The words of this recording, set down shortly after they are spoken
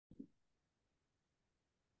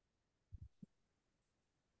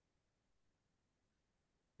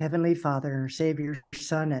Heavenly Father, Savior,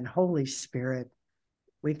 Son, and Holy Spirit,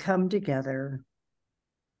 we come together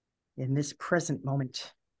in this present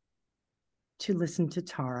moment to listen to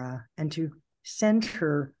Tara and to send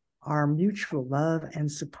her our mutual love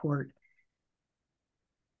and support,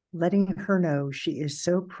 letting her know she is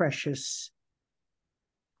so precious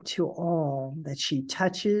to all that she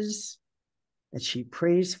touches, that she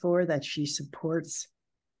prays for, that she supports.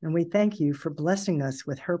 And we thank you for blessing us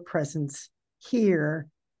with her presence here,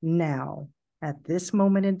 now, at this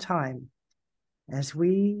moment in time, as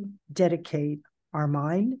we dedicate our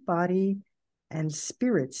mind, body, and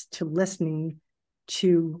spirits to listening,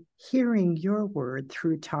 to hearing your word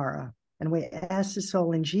through Tara. And we ask this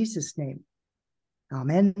all in Jesus' name.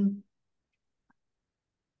 Amen.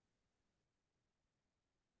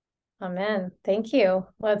 Amen. Thank you.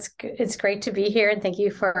 Well, it's great to be here, and thank you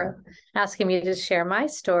for asking me to share my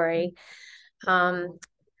story.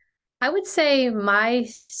 I would say my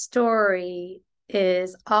story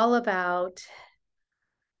is all about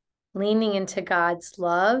leaning into God's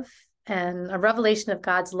love and a revelation of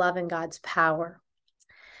God's love and God's power.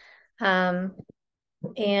 And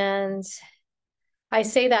I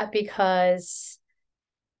say that because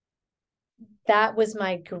that was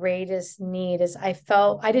my greatest need. Is I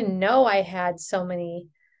didn't know I had so many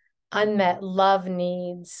unmet love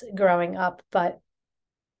needs growing up, but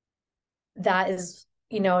that is,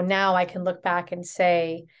 now I can look back and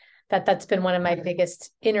say that that's been one of my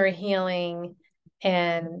biggest inner healing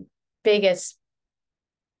and biggest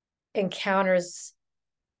encounters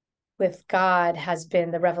with God has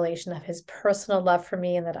been the revelation of his personal love for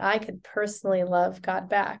me, and that I could personally love God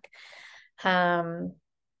back. When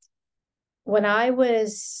I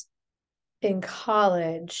was in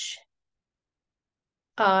college,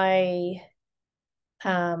 I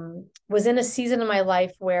was in a season of my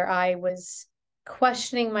life where I was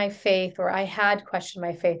questioning my faith, or I had questioned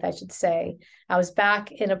my faith, I should say. I was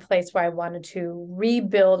back in a place where I wanted to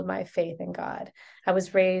rebuild my faith in God. I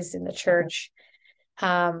was raised in the church,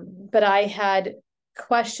 but I had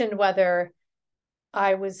questioned whether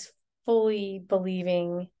I was fully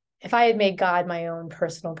believing if I had made God my own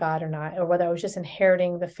personal God or not, or whether I was just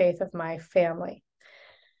inheriting the faith of my family.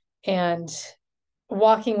 And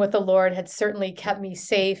walking with the Lord had certainly kept me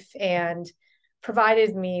safe and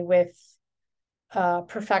provided me with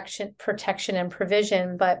protection and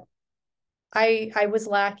provision, but I was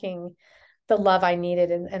lacking the love I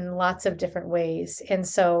needed in lots of different ways. And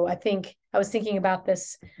so I think I was thinking about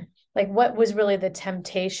this, like, what was really the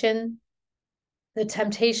temptation? The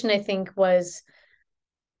temptation, I think, was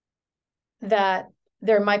that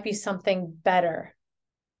there might be something better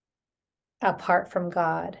apart from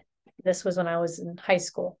God. This was when I was in high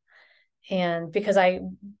school, and because I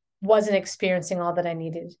wasn't experiencing all that I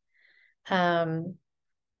needed.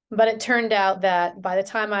 But it turned out that by the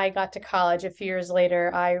time I got to college, a few years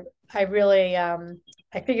later, I really,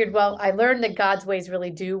 I figured, well, I learned that God's ways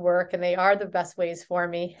really do work, and they are the best ways for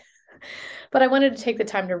me. But I wanted to take the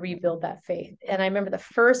time to rebuild that faith. And I remember the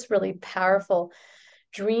first really powerful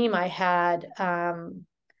dream I had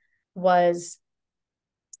was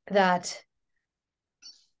that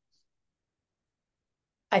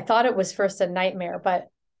I thought it was first a nightmare, but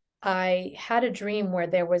I had a dream where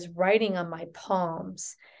there was writing on my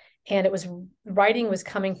palms, and writing was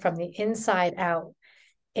coming from the inside out.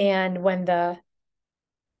 And when the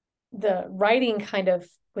writing kind of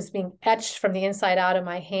was being etched from the inside out of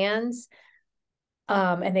my hands,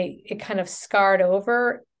 and it kind of scarred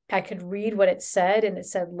over, I could read what it said, and it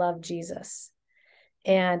said, "Love Jesus."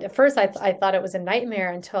 And at first I thought it was a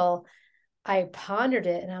nightmare until I pondered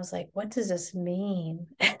it, and I was like, what does this mean?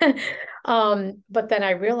 But then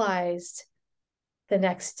I realized the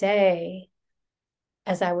next day,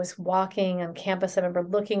 as I was walking on campus, I remember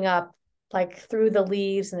looking up, like, through the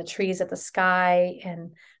leaves and the trees at the sky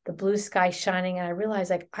and the blue sky shining. And I realized,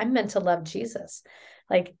 like, I'm meant to love Jesus.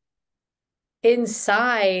 Like,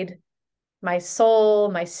 inside my soul,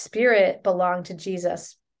 my spirit belonged to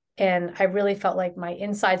Jesus. And I really felt like my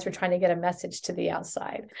insides were trying to get a message to the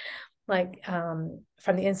outside. Like,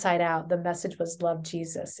 from the inside out, the message was love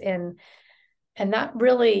Jesus. And that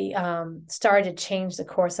really started to change the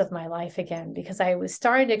course of my life again, because I was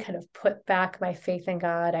starting to kind of put back my faith in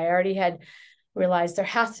God. I already had realized there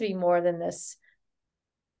has to be more than this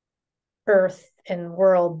earth and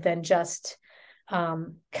world than just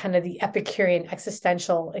kind of the Epicurean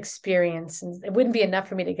existential experience. And it wouldn't be enough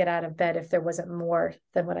for me to get out of bed if there wasn't more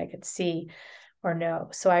than what I could see or know.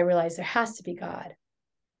 So I realized there has to be God.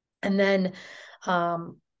 And then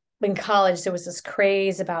in college, there was this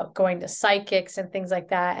craze about going to psychics and things like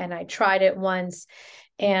that. And I tried it once.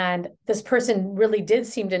 And this person really did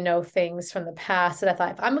seem to know things from the past. And I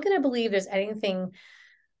thought, if I'm going to believe there's anything,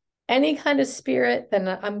 any kind of spirit, then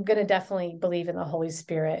I'm going to definitely believe in the Holy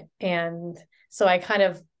Spirit. And so I kind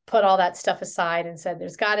of put all that stuff aside and said,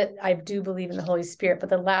 I do believe in the Holy Spirit. But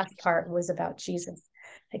the last part was about Jesus.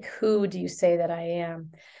 Like, who do you say that I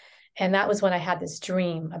am? And that was when I had this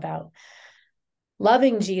dream about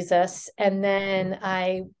loving Jesus. And then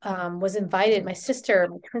I was invited, my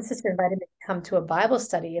twin sister invited me to come to a Bible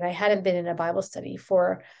study. And I hadn't been in a Bible study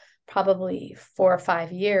for probably 4 or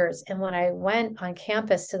 5 years. And when I went on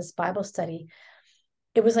campus to this Bible study,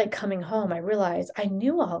 it was like coming home. I realized I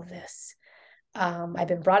knew all of this. I've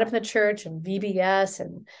been brought up in the church and VBS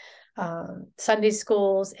and Sunday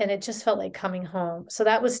schools, and it just felt like coming home. So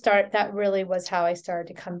that really was how I started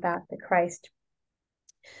to come back to Christ.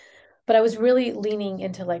 But I was really leaning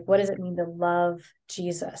into like, what does it mean to love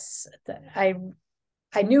Jesus? I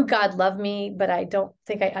knew God loved me, but I don't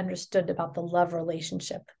think I understood about the love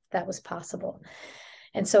relationship that was possible.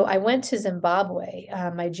 And so I went to Zimbabwe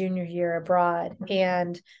my junior year abroad,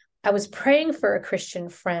 and I was praying for a Christian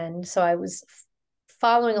friend. So I was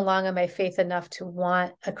following along on my faith enough to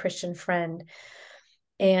want a Christian friend.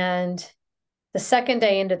 And the second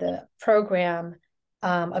day into the program,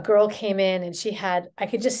 a girl came in, and I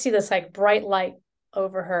could just see this like bright light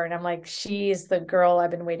over her. And I'm like, she's the girl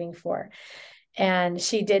I've been waiting for. And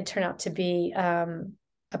she did turn out to be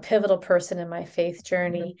a pivotal person in my faith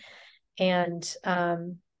journey. And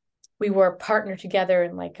we were partnered together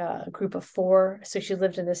in like a group of 4. So she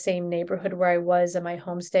lived in the same neighborhood where I was in my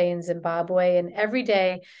homestay in Zimbabwe. And every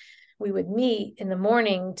day we would meet in the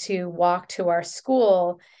morning to walk to our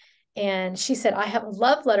school. And she said, I have a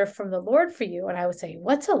love letter from the Lord for you. And I would say,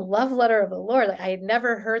 what's a love letter of the Lord? Like, I had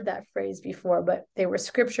never heard that phrase before, but they were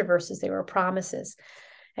scripture verses. They were promises.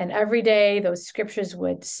 And every day those scriptures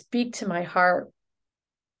would speak to my heart.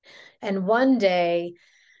 And one day,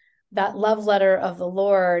 that love letter of the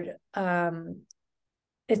Lord,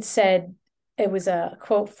 it said, it was a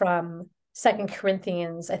quote from 2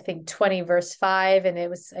 Corinthians, I think 20, verse 5. And it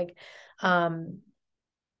was like,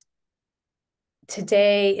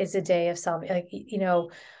 today is a day of salvation. Like, you know,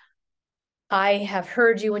 I have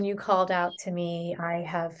heard you when you called out to me. I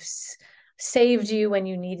have saved you when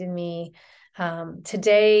you needed me.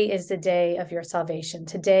 Today is the day of your salvation.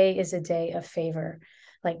 Today is a day of favor.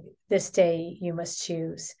 Like, this day you must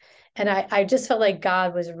choose. And I just felt like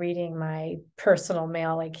God was reading my personal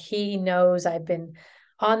mail. Like, he knows I've been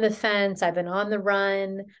on the fence. I've been on the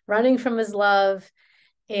run, running from his love.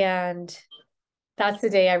 And that's the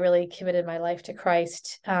day I really committed my life to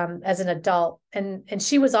Christ as an adult. And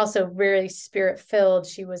she was also very spirit-filled.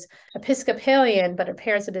 She was Episcopalian, but her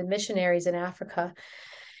parents had been missionaries in Africa.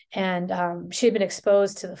 And she had been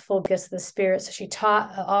exposed to the full gifts of the Spirit. So she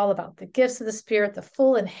taught all about the gifts of the Spirit, the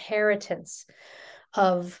full inheritance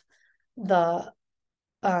of the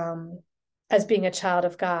as being a child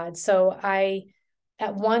of God. So I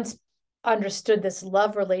at once understood this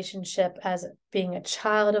love relationship as being a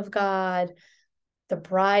child of God, the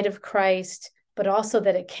bride of Christ, but also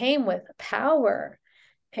that it came with power.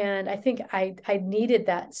 And I think I needed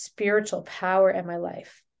that spiritual power in my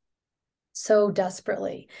life so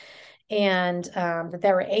desperately. And that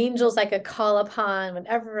there were angels I could call upon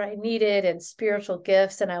whenever I needed, and spiritual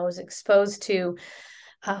gifts. And I was exposed to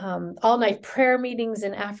all-night prayer meetings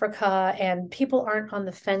in Africa, and people aren't on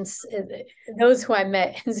the fence. Those who I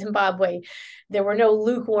met in Zimbabwe, there were no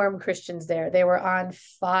lukewarm Christians there. They were on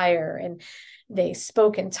fire, and they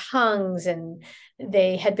spoke in tongues, and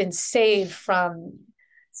they had been saved from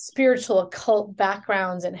spiritual occult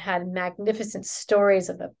backgrounds and had magnificent stories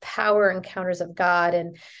of the power encounters of God.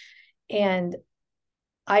 And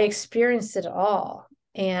I experienced it all.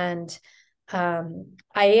 And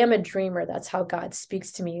I am a dreamer. That's how God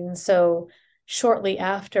speaks to me. And so shortly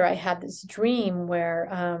after, I had this dream where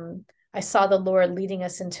I saw the Lord leading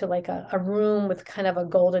us into like a room with kind of a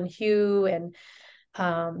golden hue, and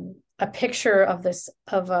a picture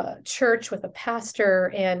of a church with a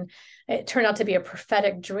pastor. And it turned out to be a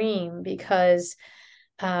prophetic dream, because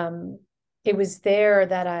it was there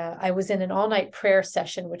that I was in an all-night prayer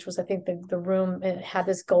session, which was, I think, the room, it had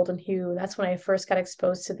this golden hue. That's when I first got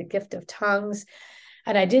exposed to the gift of tongues.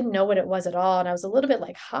 And I didn't know what it was at all. And I was a little bit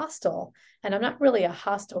like hostile. And I'm not really a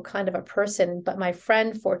hostile kind of a person, but my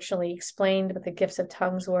friend fortunately explained what the gifts of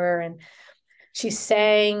tongues were. And she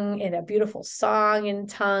sang in a beautiful song in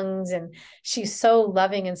tongues. And she's so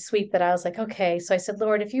loving and sweet that I was like, okay. So I said,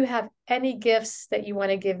 Lord, if you have any gifts that you want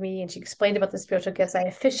to give me. And she explained about the spiritual gifts. I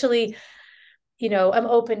officially I'm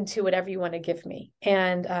open to whatever you want to give me.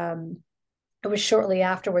 And it was shortly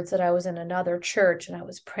afterwards that I was in another church, and I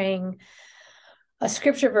was praying a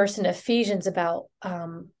scripture verse in Ephesians about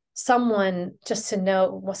someone, just to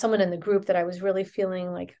know, someone in the group that I was really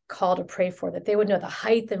feeling like called to pray for, that they would know the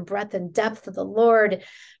height and breadth and depth of the Lord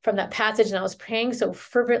from that passage. And I was praying so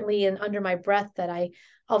fervently and under my breath that I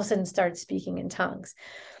all of a sudden started speaking in tongues.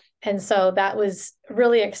 And so that was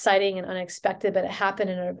really exciting and unexpected, but it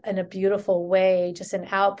happened in a beautiful way, just an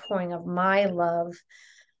outpouring of my love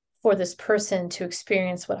for this person to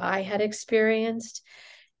experience what I had experienced.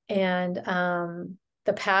 And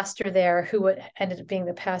the pastor there, who ended up being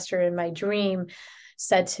the pastor in my dream,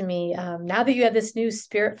 said to me, now that you have this new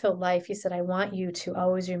spirit-filled life, he said, I want you to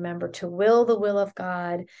always remember to will the will of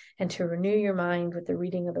God and to renew your mind with the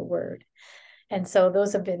reading of the word. And so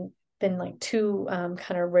those have been like two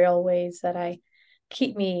kind of railways that I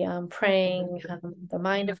keep me praying the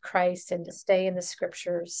mind of Christ and to stay in the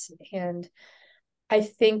scriptures. And I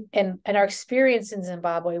think, and our experience in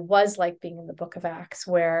Zimbabwe was like being in the book of Acts,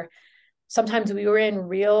 where sometimes we were in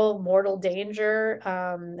real mortal danger.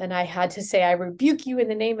 And I had to say, I rebuke you in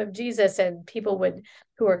the name of Jesus. And people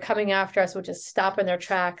who were coming after us would just stop in their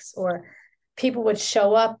tracks, or people would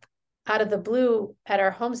show up out of the blue at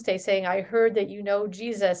our homestay saying, I heard that you know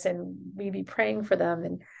Jesus, and we'd be praying for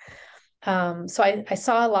them. And so I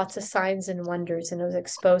saw lots of signs and wonders, and was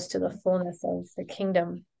exposed to the fullness of the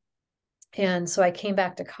kingdom. And so I came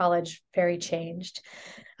back to college very changed.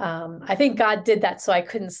 I think God did that so I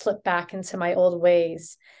couldn't slip back into my old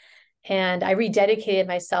ways. And I rededicated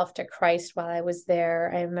myself to Christ while I was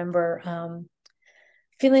there. I remember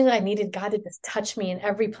feeling like I needed God to just touch me in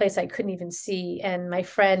every place I couldn't even see. And my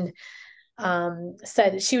friend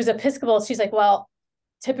said, she was Episcopal. She's like, well,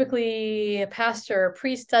 typically a pastor or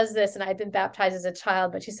priest does this. And I'd been baptized as a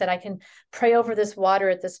child, but she said, I can pray over this water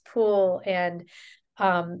at this pool, and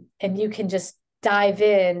you can just dive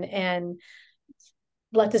in and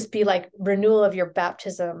let this be like renewal of your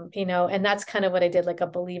baptism, and that's kind of what I did, like a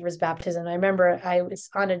believer's baptism. I remember I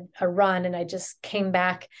was on a run, and I just came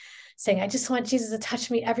back saying, I just want Jesus to touch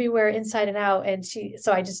me everywhere, inside and out. And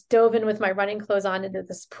so I just dove in with my running clothes on into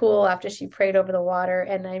this pool after she prayed over the water.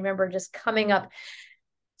 And I remember just coming up,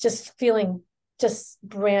 just feeling just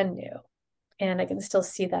brand new. And I can still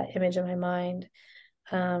see that image in my mind.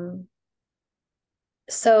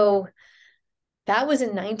 So that was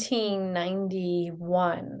in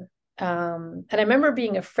 1991. And I remember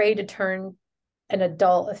being afraid to turn an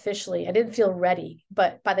adult officially. I didn't feel ready.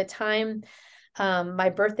 But by the time my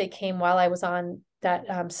birthday came while I was on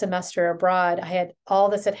that semester abroad, all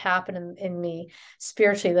this had happened in me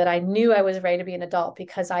spiritually, that I knew I was ready to be an adult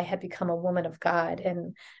because I had become a woman of God.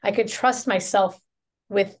 And I could trust myself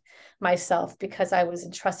with myself because I was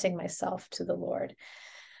entrusting myself to the Lord.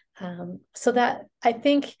 So that, I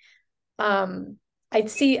think, I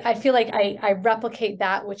feel like I replicate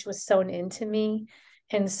that which was sown into me.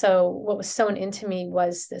 And so what was sown into me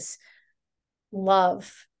was this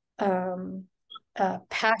love,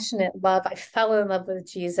 passionate love. I fell in love with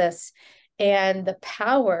Jesus, and the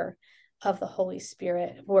power of the Holy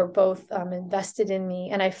Spirit were both invested in me.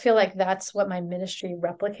 And I feel like that's what my ministry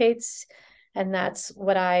replicates. And that's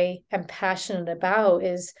what I am passionate about,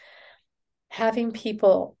 is having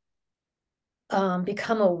people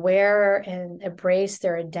become aware and embrace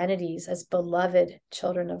their identities as beloved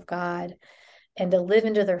children of God, and to live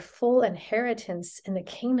into their full inheritance in the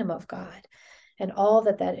kingdom of God and all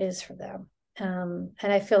that is for them. And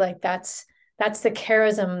I feel like that's the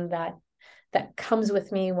charism that comes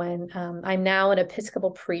with me when I'm now an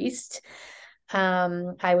Episcopal priest.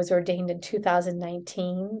 I was ordained in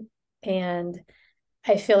 2019, and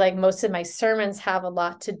I feel like most of my sermons have a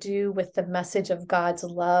lot to do with the message of God's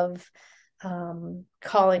love,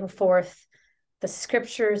 calling forth the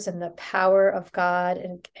scriptures and the power of God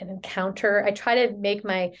and encounter. I try to make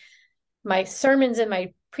my sermons and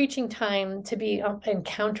my preaching time to be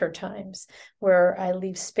encounter times, where I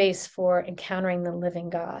leave space for encountering the living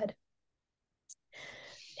God.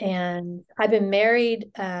 And I've been married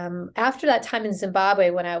after that time in Zimbabwe,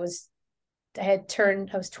 when I was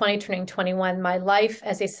 20 turning 21. My life,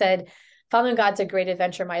 as I said, following God's a great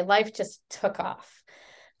adventure. My life just took off.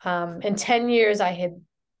 In 10 years, I had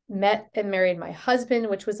met and married my husband,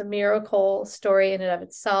 which was a miracle story in and of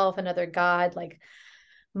itself, another God-like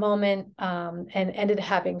moment, and ended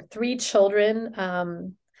having 3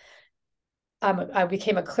 children. I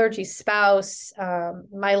became a clergy spouse.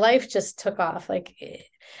 My life just took off, like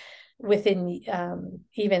within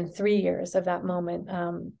even 3 years of that moment.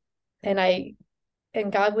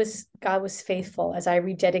 And God was faithful as I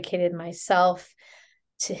rededicated myself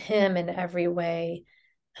to Him in every way.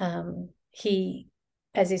 he,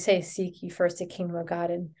 as you say, seek ye first the kingdom of God,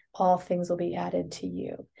 and all things will be added to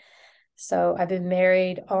you. So I've been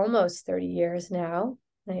married almost 30 years now.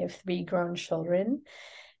 I have 3 grown children.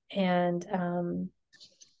 And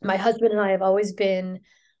my husband and I have always been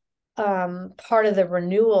part of the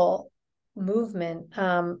renewal movement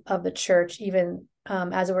of the church, even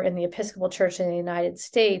as we're in the Episcopal Church in the United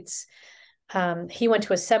States. He went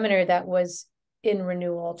to a seminary that was in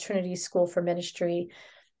renewal, Trinity School for Ministry.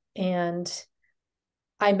 And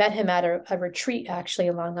I met him at a retreat actually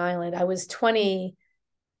in Long Island. I was 22,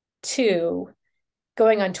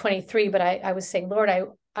 going on 23, but I was saying, Lord,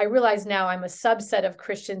 I realize now I'm a subset of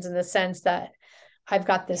Christians in the sense that I've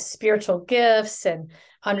got this spiritual gifts and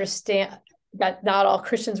understand that not all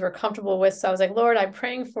Christians were comfortable with. So I was like, Lord, I'm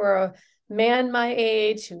praying for a man my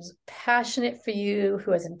age who's passionate for you,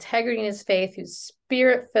 who has integrity in his faith, who's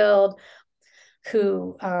spirit-filled,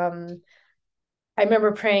 who I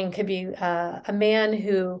remember praying could be a man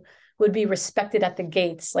who would be respected at the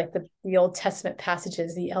gates, like the Old Testament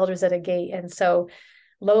passages, the elders at a gate. And so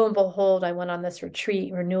lo and behold, I went on this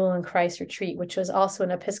retreat, Renewal in Christ retreat, which was also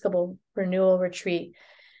an Episcopal renewal retreat.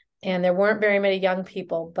 And there weren't very many young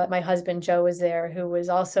people, but my husband, Joe, was there, who was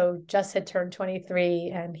also just had turned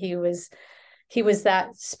 23. And he was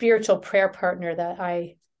that spiritual prayer partner that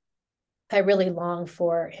I really longed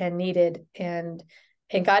for and needed. And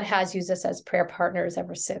God has used us as prayer partners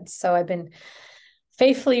ever since. So I've been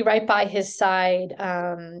faithfully right by his side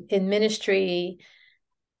in ministry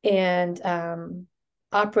and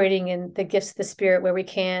operating in the gifts of the Spirit where we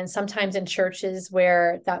can, sometimes in churches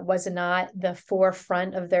where that was not the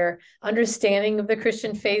forefront of their understanding of the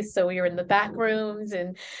Christian faith. So we were in the back rooms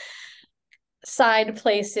and side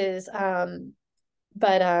places.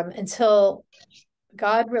 But until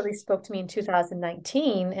God really spoke to me in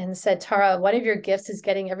 2019 and said, Tara, one of your gifts is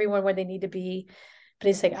getting everyone where they need to be. But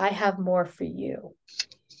he's like, I have more for you.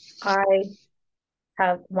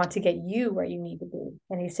 I want to get you where you need to be.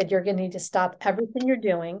 And he said, you're going to need to stop everything you're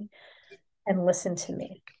doing and listen to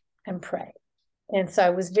me and pray. And so I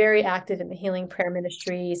was very active in the healing prayer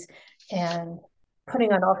ministries and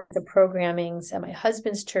putting on all kinds of programmings at my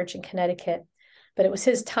husband's church in Connecticut. But it was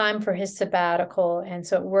his time for his sabbatical. And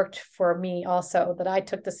so it worked for me also that I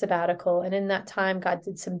took the sabbatical. And in that time, God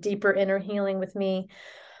did some deeper inner healing with me.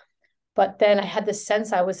 But then I had this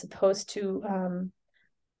sense I was supposed to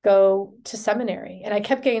go to seminary. And I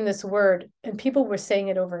kept getting this word, and people were saying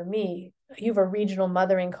it over me. You have a regional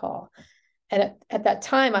mothering call. And at that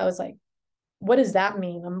time, I was like, what does that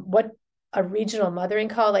mean? What a regional mothering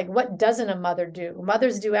call? Like, what doesn't a mother do?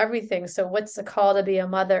 Mothers do everything. So what's the call to be a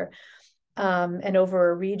mother and over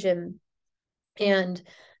a region? And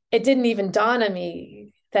it didn't even dawn on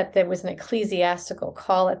me that there was an ecclesiastical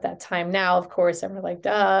call at that time. Now, of course, I'm like,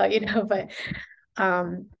 duh,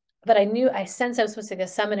 but I sensed I was supposed to go to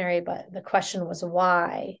seminary, but the question was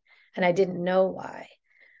why, and I didn't know why.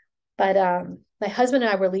 But my husband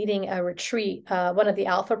and I were leading a retreat, one of the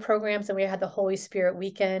Alpha programs, and we had the Holy Spirit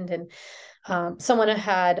weekend, and someone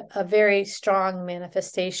had a very strong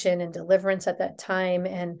manifestation and deliverance at that time,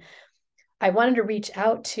 and I wanted to reach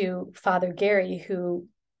out to Father Gary, who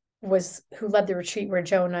led the retreat where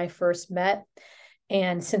Joe and I first met.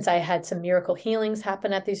 And since I had some miracle healings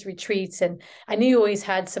happen at these retreats, and I knew you always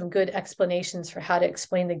had some good explanations for how to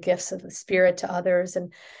explain the gifts of the Spirit to others.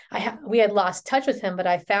 And we had lost touch with him, but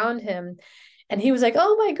I found him and he was like,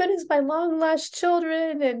 oh my goodness, my long lost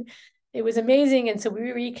children. And it was amazing. And so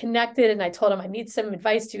we reconnected and I told him, I need some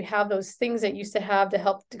advice. Do you have those things that you used to have to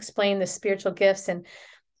help explain the spiritual gifts? And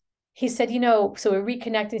he said, so we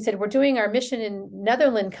reconnected. He said, we're doing our mission in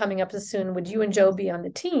Netherlands coming up soon. Would you and Joe be on the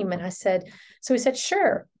team? And I said, so he said,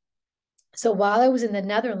 sure. So while I was in the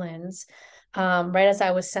Netherlands, right as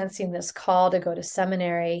I was sensing this call to go to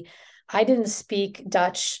seminary, I didn't speak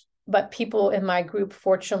Dutch, but people in my group,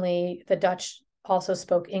 fortunately, the Dutch also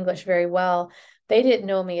spoke English very well. They didn't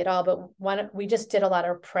know me at all, but we just did a lot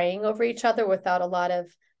of praying over each other without a lot of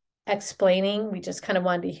explaining. We just kind of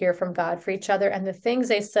wanted to hear from God for each other. And the things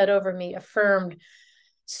they said over me affirmed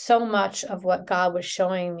so much of what God was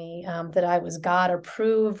showing me, that I was God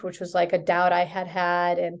approved, which was like a doubt I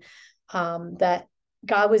had, and that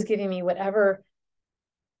God was giving me whatever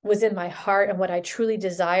was in my heart and what I truly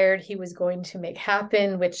desired, he was going to make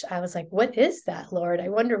happen, which I was like, what is that, Lord? I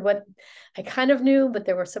wonder what I kind of knew, but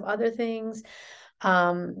there were some other things.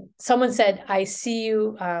 Someone said, I see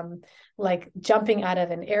you like jumping out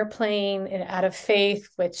of an airplane and out of faith,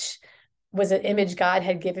 which was an image God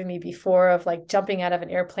had given me before of like jumping out of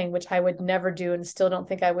an airplane, which I would never do and still don't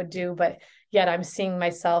think I would do, but yet I'm seeing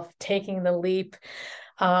myself taking the leap.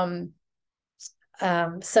 So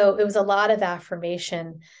it was a lot of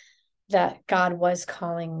affirmation that God was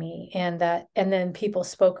calling me, and then people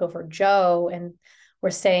spoke over Joe and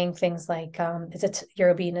were saying things like,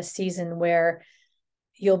 you'll be in a season where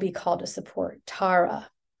you'll be called to support Tara,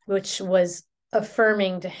 which was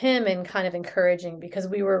affirming to him and kind of encouraging, because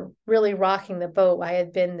we were really rocking the boat. I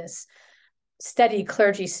had been this steady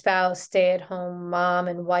clergy spouse, stay-at-home mom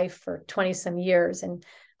and wife for 20 some years, and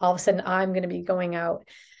all of a sudden I'm going to be going out.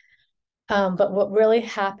 But what really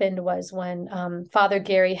happened was when Father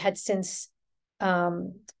Gary had since,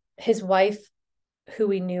 his wife, who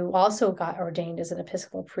we knew, also got ordained as an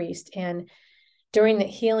Episcopal priest. And during the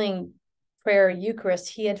healing prayer Eucharist,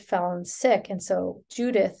 he had fallen sick. And so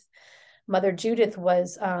Mother Judith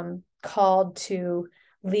was called to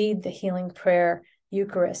lead the healing prayer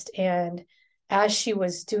Eucharist. And as she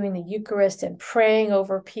was doing the Eucharist and praying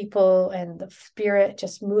over people and the Spirit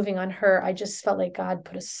just moving on her, I just felt like God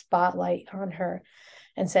put a spotlight on her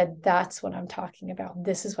and said, that's what I'm talking about.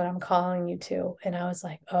 This is what I'm calling you to. And I was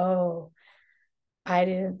like, oh, I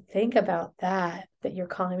didn't think about that you're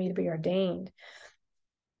calling me to be ordained.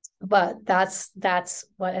 But that's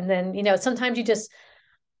what, and then, sometimes you just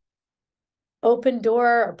open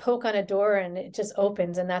door or poke on a door and it just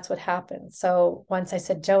opens, and that's what happened. So once I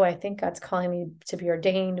said, Joe, I think God's calling me to be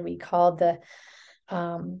ordained, we called the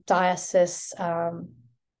diocese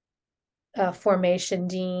formation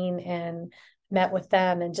dean and met with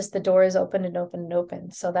them, and just the doors opened and opened and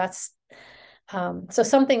opened. So that's so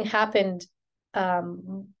something happened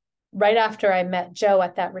right after I met Joe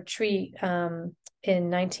at that retreat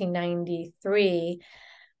in 1993.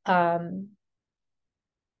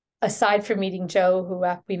 Aside from meeting Joe, who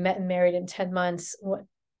we met and married in 10 months,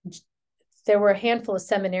 there were a handful of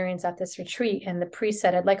seminarians at this retreat, and the priest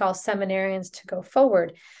said, I'd like all seminarians to go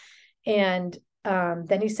forward. And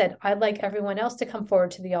then he said, I'd like everyone else to come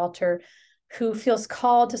forward to the altar who feels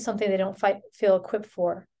called to something they don't feel equipped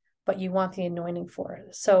for, but you want the anointing for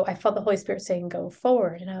it. So I felt the Holy Spirit saying, go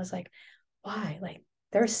forward. And I was like, why? Like,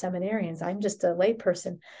 they're seminarians. I'm just a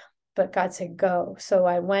layperson. But God said, go. So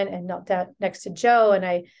I went and knelt down next to Joe, and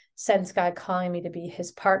I sensed God calling me to be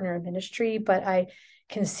his partner in ministry. But I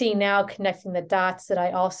can see now, connecting the dots, that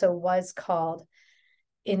I also was called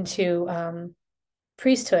into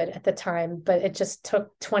priesthood at the time, but it just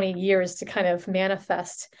took 20 years to kind of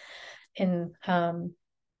manifest in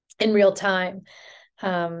real time.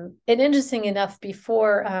 And interesting enough,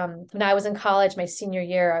 before, when I was in college, my senior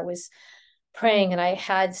year, I was praying, and I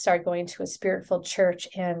had started going to a spirit-filled church,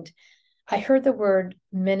 and I heard the word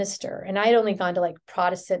minister, and I had only gone to like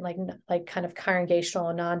Protestant, like kind of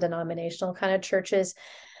congregational, non-denominational kind of churches.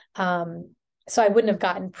 So I wouldn't have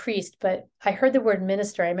gotten priest, but I heard the word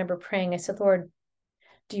minister. I remember praying, I said, Lord,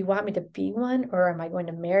 do you want me to be one, or am I going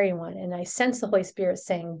to marry one? And I sensed the Holy Spirit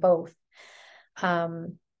saying both.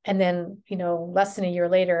 And then, less than a year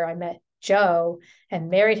later, I met Joe and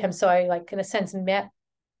married him. So I, like, in a sense,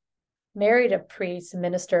 married a priest,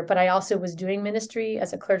 minister, but I also was doing ministry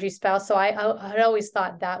as a clergy spouse. So I always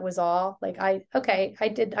thought that was all. Like, I'm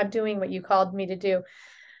doing what you called me to do,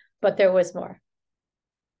 but there was more.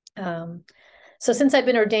 So since I've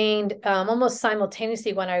been ordained, almost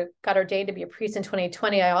simultaneously, when I got ordained to be a priest in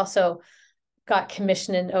 2020, I also got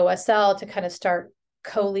commissioned in OSL to kind of start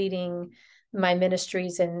co-leading my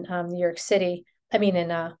ministries in New York City. I mean,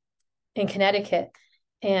 in Connecticut,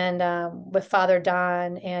 and with Father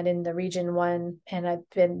Don, and in the Region 1. And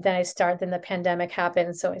then the pandemic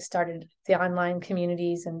happened. So I started the online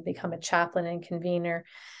communities and become a chaplain and convener.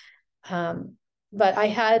 But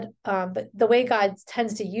the way God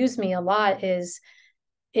tends to use me a lot is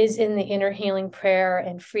in the inner healing prayer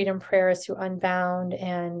and freedom prayers through Unbound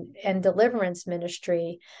and deliverance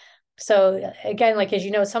ministry. So again, like, as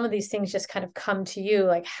you know, some of these things just kind of come to you,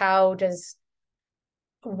 like,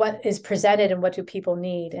 what is presented and what do people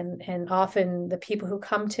need? And often the people who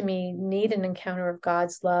come to me need an encounter of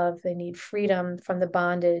God's love. They need freedom from the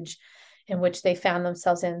bondage in which they found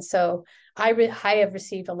themselves in. So I have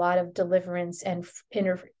received a lot of deliverance and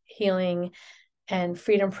inner healing and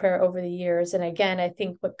freedom prayer over the years. And again, I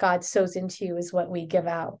think what God sows into you is what we give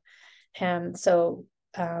out. And so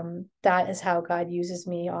that is how God uses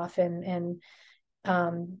me often.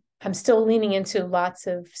 And I'm still leaning into lots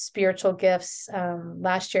of spiritual gifts.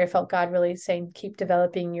 Last year, I felt God really saying, keep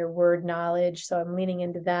developing your word knowledge. So I'm leaning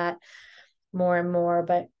into that more and more.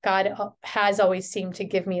 But God has always seemed to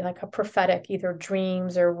give me like a prophetic, either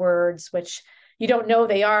dreams or words, which you don't know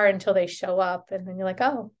they are until they show up. And then you're like,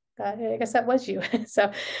 oh, God, I guess that was you.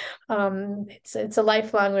 So it's a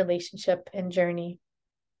lifelong relationship and journey.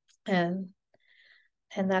 And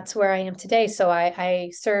that's where I am today. So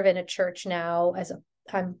I serve in a church now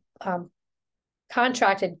I'm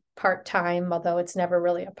contracted part-time, although it's never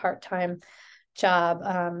really a part-time job,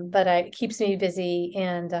 but it keeps me busy,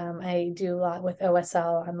 and I do a lot with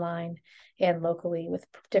OSL online and locally with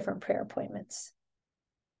different prayer appointments.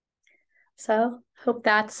 So hope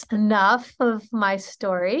that's enough of my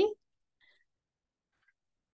story.